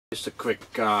Just a quick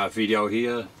video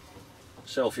here,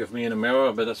 selfie of me in a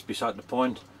mirror, but that's beside the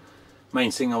point.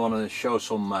 Main thing, I want to show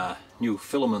some new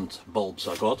filament bulbs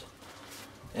I got,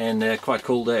 and they're quite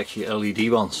cool. They're actually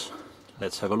LED ones.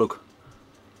 Let's have a look.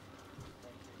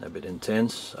 They're a bit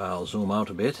intense. I'll zoom out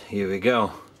a bit. Here we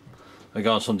go. I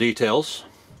got some details.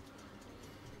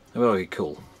 Very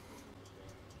cool.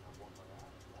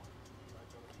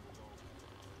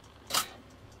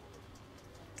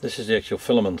 This is the actual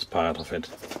filament part of it.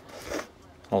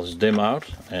 I'll just dim out,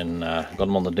 and got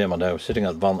them on the dimmer. They were sitting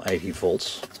at 180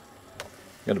 volts.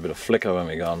 Got a bit of flicker when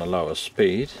we go on the lower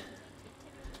speed.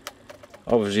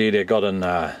 Obviously they got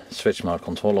a switch mode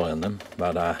controller in them,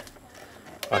 but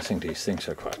I think these things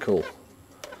are quite cool.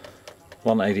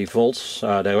 180 volts,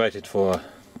 they rated for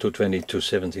 220,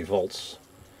 270 volts.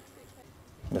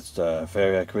 That's the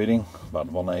variac reading,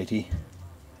 about 180.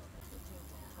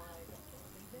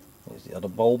 Here's the other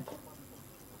bulb.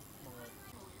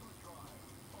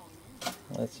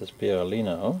 That's the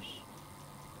spirulina hose.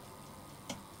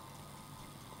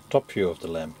 Top view of the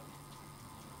lamp.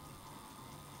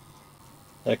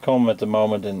 They come at the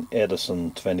moment in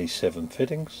Edison 27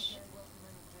 fittings.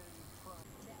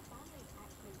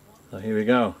 So here we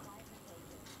go.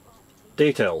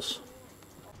 Details.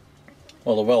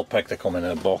 Well, they're well packed. They come in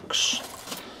a box.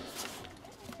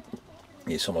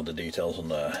 Here's some of the details on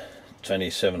the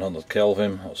 2700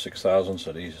 Kelvin or 6000,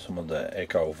 so these are some of the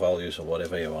echo values or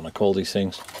whatever you want to call these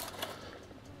things.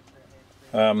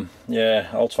 Yeah,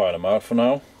 I'll try them out for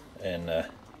now, and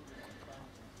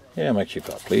yeah, I'm actually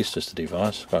quite pleased with the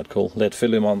device. Quite cool. LED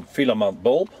filament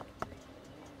bulb,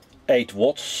 8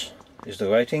 watts is the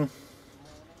rating.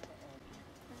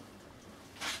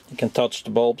 You can touch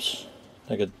the bulbs,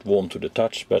 they get warm to the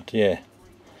touch, but yeah,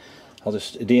 I'll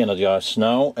just de-energize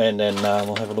now, and then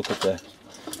we'll have a look at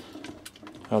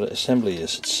how the assembly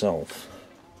is itself.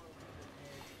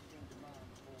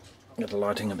 Get the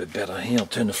lighting a bit better here. I'll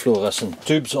turn the fluorescent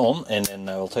tubes on, and then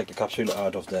we'll take the capsule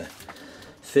out of the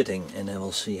fitting, and then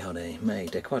we'll see how they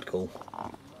make. They're quite cool.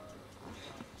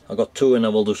 I got 2, and I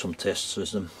will do some tests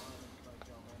with them.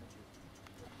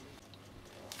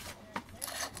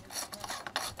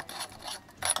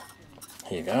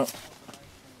 Here you go.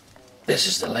 This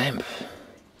is the lamp.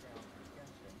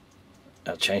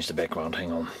 I'll change the background,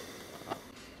 hang on.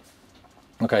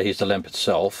 Okay, here's the lamp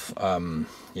itself.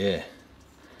 Yeah,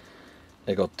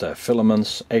 they got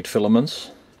filaments, 8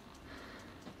 filaments,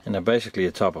 and they're basically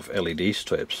a type of LED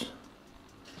strips.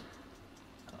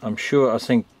 I'm sure, I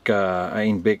think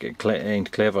ain't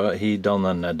clever. He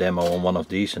done a demo on one of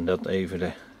these, and that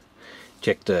even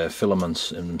checked the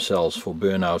filaments in themselves for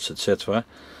burnouts, etc.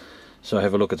 So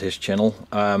have a look at his channel.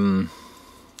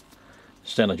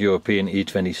 Standard European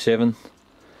E27.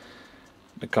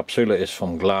 The capsule is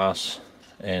from glass.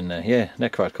 And yeah, they're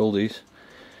quite cool, these.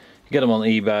 You get them on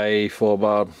eBay for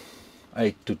about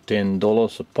 $8 to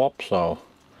 $10 a pop, so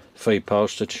free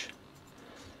postage.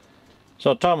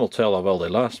 So time will tell how well they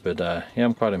last, but yeah,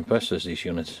 I'm quite impressed with these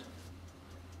units.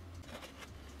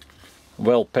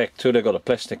 Well packed too. They got a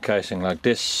plastic casing like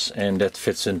this, and that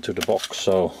fits into the box.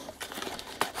 So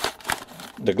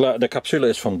the capsule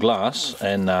is from glass,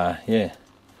 and yeah.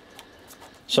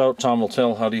 So time will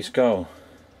tell how these go.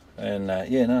 And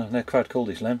yeah, no, they're quite cool,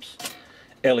 these lamps.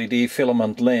 LED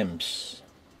filament lamps.